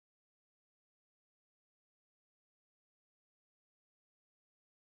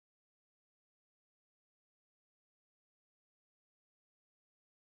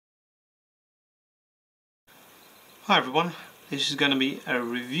Hi everyone, this is going to be a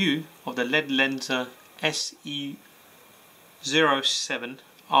review of the LED Lenser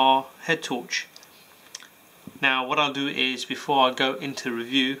SE07R head torch. Now what I'll do is, before I go into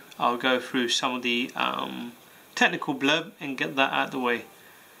review, I'll go through some of the technical blurb and get that out of the way.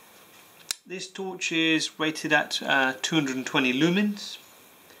 This torch is rated at 220 lumens,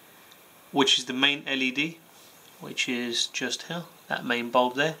 which is the main LED, which is just here, that main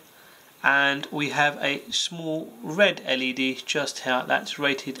bulb there. And we have a small red LED just here that's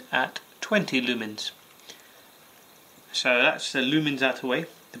rated at 20 lumens. So that's the lumens out of the way.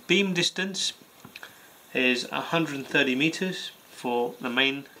 The beam distance is 130 meters for the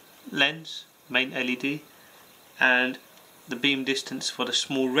main lens, main LED, and the beam distance for the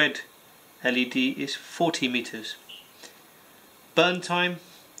small red LED is 40 meters. Burn time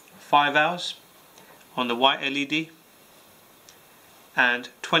 5 hours on the white LED and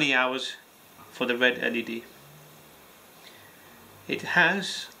 20 hours for the red LED. It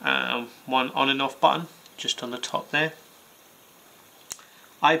has one on and off button just on the top there.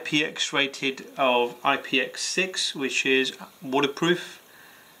 IPX rated of IPX6, which is waterproof.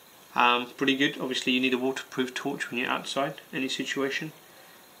 Pretty good. Obviously you need a waterproof torch when you're outside, any situation.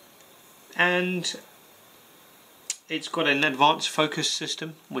 And it's got an advanced focus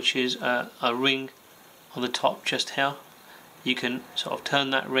system, which is a ring on the top just here. You can sort of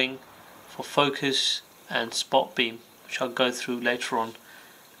turn that ring for focus and spot beam, which I'll go through later on.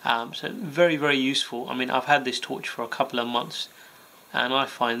 So very, very useful. I mean, I've had this torch for a couple of months and I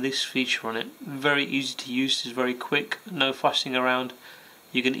find this feature on it very easy to use. It's very quick, no fussing around.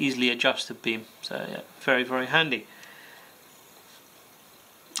 You can easily adjust the beam, so yeah, very, very handy.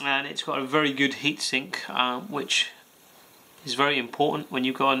 And it's got a very good heat sink, which is very important when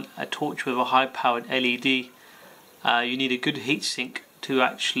you go on a torch with a high powered LED. You need a good heat sink to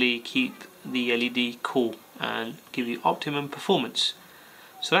actually keep the LED cool and give you optimum performance.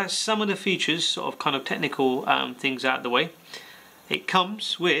 So that's some of the features, sort of kind of technical things out of the way. It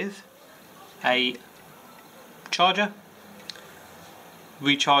comes with a charger,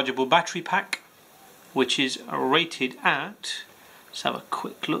 rechargeable battery pack, which is rated at, let's have a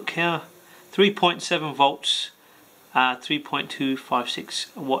quick look here, 3.7 volts,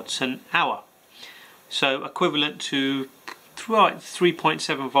 3.256 watts an hour. So equivalent to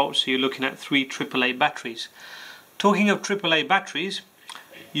 3.7 volts, so you're looking at 3 AAA batteries. Talking of AAA batteries,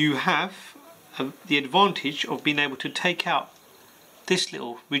 you have the advantage of being able to take out this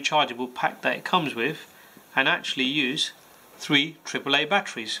little rechargeable pack that it comes with and actually use 3 AAA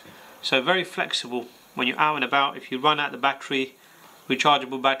batteries. So very flexible when you're out and about. If you run out the battery,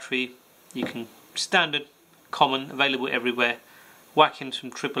 rechargeable battery, you can standard, common, available everywhere, whack in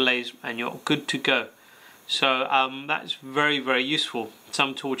some AAAs and you're good to go. So that's very, very useful.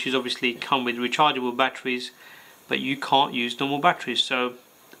 Some torches obviously come with rechargeable batteries, but you can't use normal batteries. So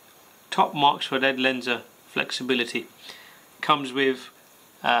top marks for LED Lenser flexibility. Comes with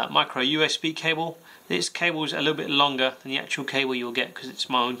micro USB cable. This cable is a little bit longer than the actual cable you'll get because it's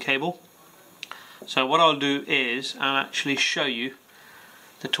my own cable. So what I'll do is I'll actually show you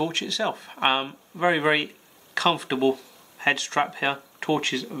the torch itself. Very, very comfortable head strap here.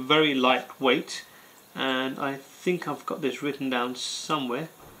 Torch is very lightweight, and I think I've got this written down somewhere.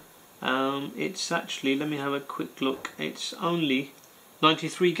 It's actually, let me have a quick look, it's only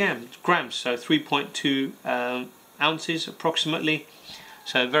 93 grams, so 3.2 ounces approximately,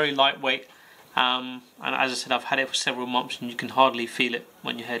 so very lightweight. And as I said, I've had it for several months and you can hardly feel it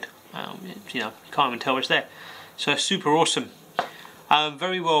when your head, you know, you can't even tell it's there. So super awesome.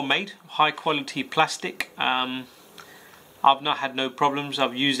 Very well made, high quality plastic. I've not had no problems.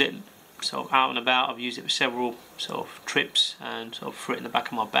 I've used it sort of out and about. I've used it for several sort of trips and sort of threw it in the back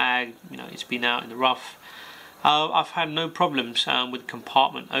of my bag. You know, it's been out in the rough. I've had no problems with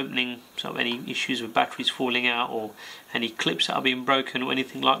compartment opening, so any issues with batteries falling out or any clips that have been broken or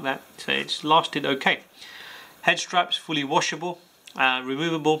anything like that. So it's lasted okay. Head straps fully washable,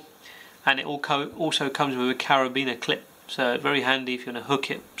 removable, and it also comes with a carabiner clip. So very handy if you want to hook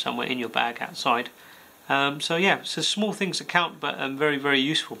it somewhere in your bag outside. So yeah, so small things that count, but very, very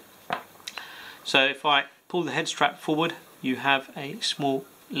useful. So if I pull the head strap forward, you have a small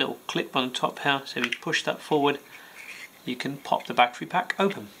little clip on the top here. So if you push that forward, you can pop the battery pack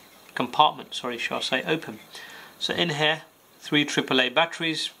open. Compartment, sorry, shall I say open. So in here, 3 AAA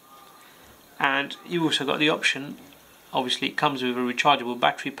batteries, and you also got the option, obviously it comes with a rechargeable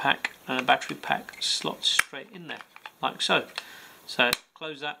battery pack, and a battery pack slots straight in there, like so. So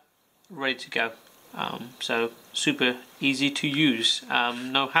close that, ready to go. So super easy to use,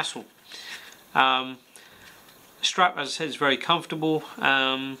 no hassle. Strap, as I said, is very comfortable.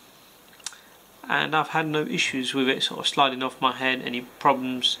 and I've had no issues with it sort of sliding off my head, any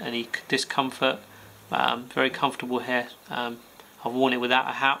problems, any discomfort. Very comfortable here. I've worn it without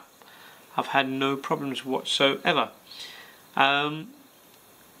a hat. I've had no problems whatsoever.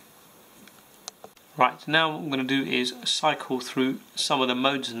 Right, now what I'm going to do is cycle through some of the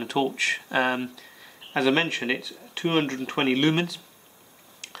modes in the torch. As I mentioned, it's 220 lumens,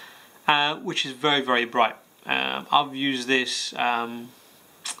 which is very, very bright. I've used this, I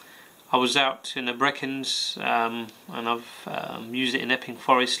was out in the Brecons, and I've used it in Epping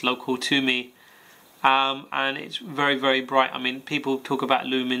Forest, local to me, and it's very, very bright. I mean, people talk about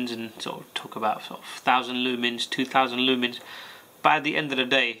lumens and sort of talk about 1,000 lumens, 2,000 lumens, but at the end of the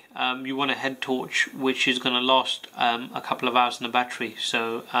day, you want a head torch which is going to last a couple of hours in the battery.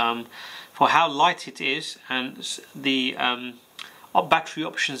 So for how light it is and the battery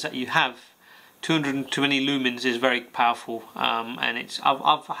options that you have, 220 lumens is very powerful, and it's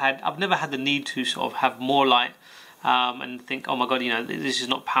I've never had the need to sort of have more light and think, oh my god, you know, this is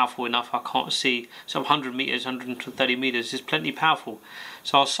not powerful enough, I can't see. So 100 meters, 130 meters is plenty powerful.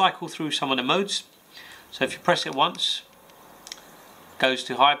 So I'll cycle through some of the modes. So if you press it once, goes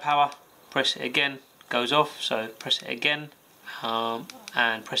to high power, press it again, goes off, so press it again,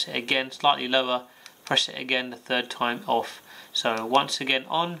 and press it again, slightly lower, press it again the third time, off. So once again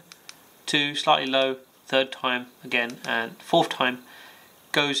on, two, slightly low, third time again, and fourth time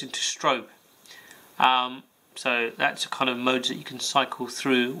goes into strobe. So that's the kind of modes that you can cycle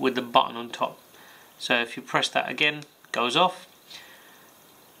through with the button on top. So if you press that again, goes off.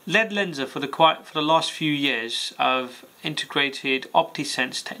 LED Lenser for the last few years have integrated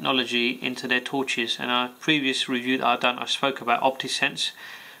OptiSense technology into their torches, and our previous review that I've done, I spoke about OptiSense.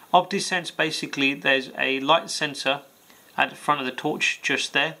 OptiSense, basically there's a light sensor at the front of the torch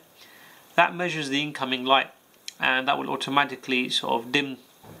just there that measures the incoming light, and that will automatically sort of dim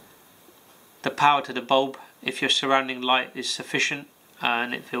the power to the bulb if your surrounding light is sufficient,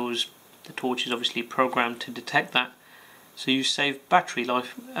 and it feels the torch is obviously programmed to detect that. So you save battery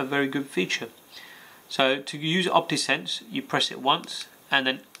life, a very good feature. So to use OptiSense, you press it once and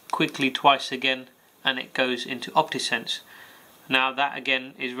then quickly twice again, and it goes into OptiSense. Now that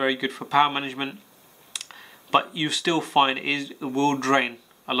again is very good for power management, but you still find it will drain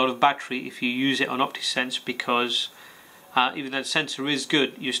a lot of battery if you use it on OptiSense, because even though the sensor is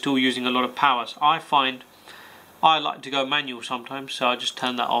good, you're still using a lot of power. So I find I like to go manual sometimes, so I just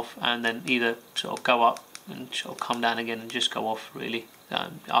turn that off and then either sort of go up and sort of come down again and just go off, really.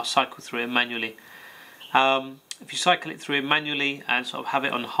 I'll cycle through it manually. If you cycle it through it manually and sort of have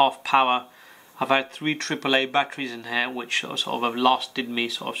it on half power, I've had 3 AAA batteries in here which sort of have lasted me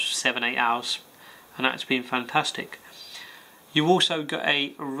sort of 7-8 hours, and that's been fantastic. You've also got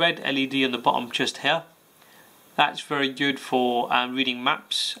a red LED on the bottom just here. That's very good for reading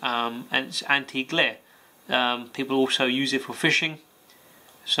maps, and it's anti-glare. People also use it for fishing,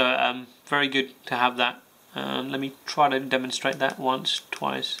 so very good to have that. Let me try to demonstrate that once,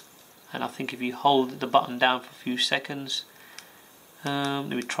 twice, and I think if you hold the button down for a few seconds, let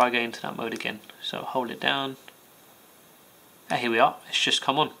me try going into that mode again. So hold it down, here we are, it's just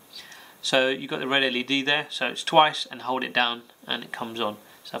come on. So you've got the red LED there, so it's twice, and hold it down and it comes on.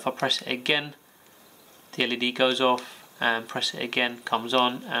 So if I press it again, the LED goes off, and press it again, comes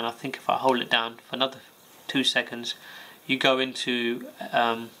on, and I think if I hold it down for another 2 seconds, you go into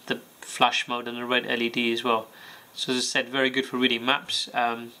the flash mode and the red LED as well. So as I said, very good for reading maps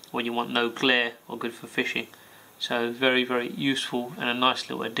when you want no glare, or good for fishing. So very, very useful and a nice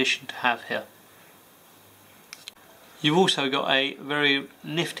little addition to have here. You've also got a very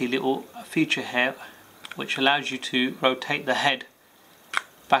nifty little feature here which allows you to rotate the head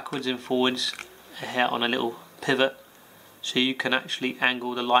backwards and forwards here on a little pivot, so you can actually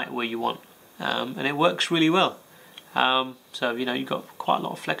angle the light where you want, and it works really well. So you know, you've got quite a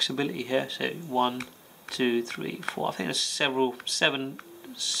lot of flexibility here. So 1, 2, 3, 4, I think there's 7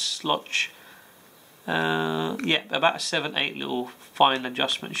 slots, yeah, about 7-8 little fine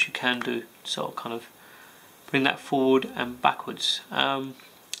adjustments you can do, so kind of bring that forward and backwards. So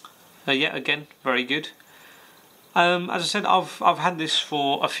yeah, again, very good. As I said, I've had this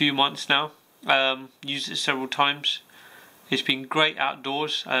for a few months now, used it several times. It's been great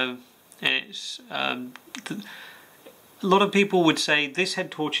outdoors. It's a lot of people would say this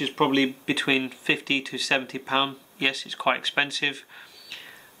head torch is probably between £50 to £70. Yes, it's quite expensive,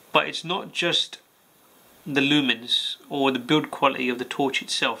 but it's not just the lumens or the build quality of the torch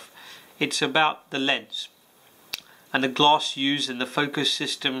itself. It's about the lens and the glass used and the focus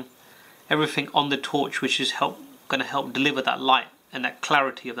system, everything on the torch, which is going to help deliver that light and that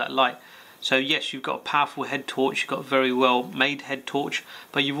clarity of that light. So yes, you've got a powerful head torch, you've got a very well made head torch,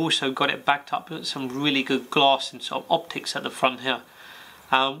 but you've also got it backed up with some really good glass and sort of optics at the front here,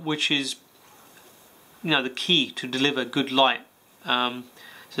 which is, you know, the key to deliver good light. So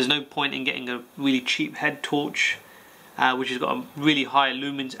there's no point in getting a really cheap head torch which has got a really high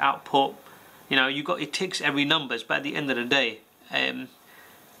lumens output. You know, it ticks every numbers, but at the end of the day,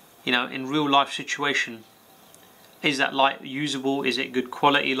 you know, in real life situation, is that light usable? Is it good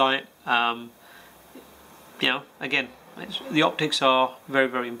quality light? You know, again, the optics are very,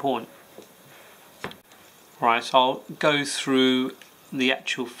 very important. Right, so I'll go through the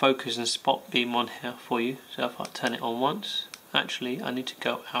actual focus and spot beam on here for you. So if I turn it on once, actually I need to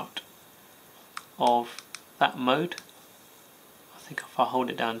go out of that mode. I think if I hold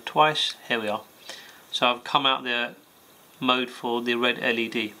it down twice, here we are. So I've come out the mode for the red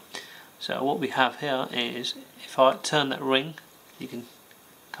LED. So what we have here is, if I turn that ring, you can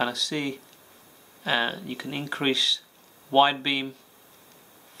kind of see, you can increase wide beam,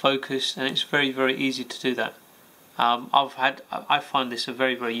 focus, and it's very, very easy to do that. I find this a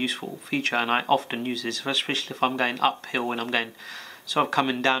very, very useful feature, and I often use this, especially if I'm going uphill, when I'm going sort of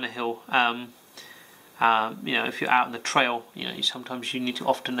coming down a hill. You know, if you're out on the trail, you know, sometimes you need to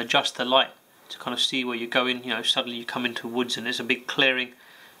often adjust the light to kind of see where you're going. You know, suddenly you come into woods and there's a big clearing,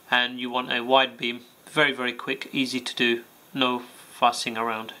 and you want a wide beam. Very, very quick, easy to do, no fussing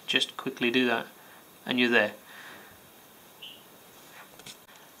around, just quickly do that and you're there.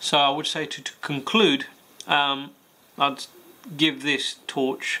 So I would say to conclude, I'd give this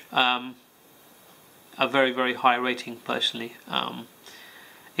torch a very, very high rating personally.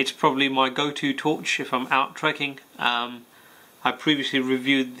 It's probably my go-to torch if I'm out trekking. I previously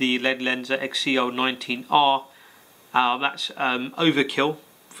reviewed the LED Lenser SEO 19R. That's overkill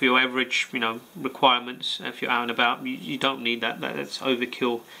for your average, you know, requirements. If you're out and about, you don't need that. That's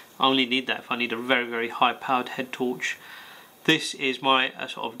overkill. I only need that if I need a very, very high powered head torch. This is my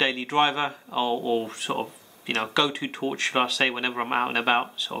sort of daily driver, or sort of, you know, go-to torch, should I say, whenever I'm out and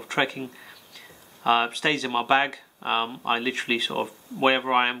about, sort of trekking. Stays in my bag. I literally sort of,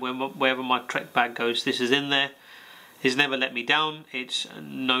 wherever I am, wherever my trek bag goes, this is in there. It's never let me down. It's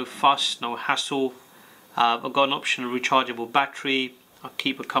no fuss, no hassle. I've got an optional rechargeable battery. I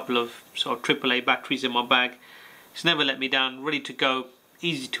keep a couple of sort of AAA batteries in my bag. It's never let me down, ready to go,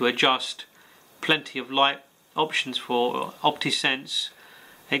 easy to adjust, plenty of light, options for OptiSense,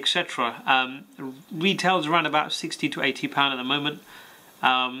 etc. Retails around about £60 to £80 at the moment.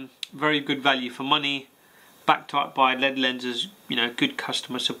 Very good value for money, backed up by LED Lenses, you know, good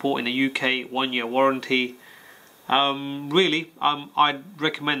customer support in the UK, 1-year warranty. Really, I'd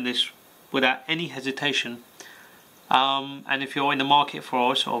recommend this without any hesitation. And if you're in the market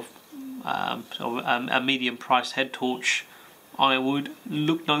for sort of a medium priced head torch, I would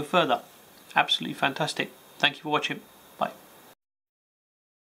look no further. Absolutely fantastic. Thank you for watching.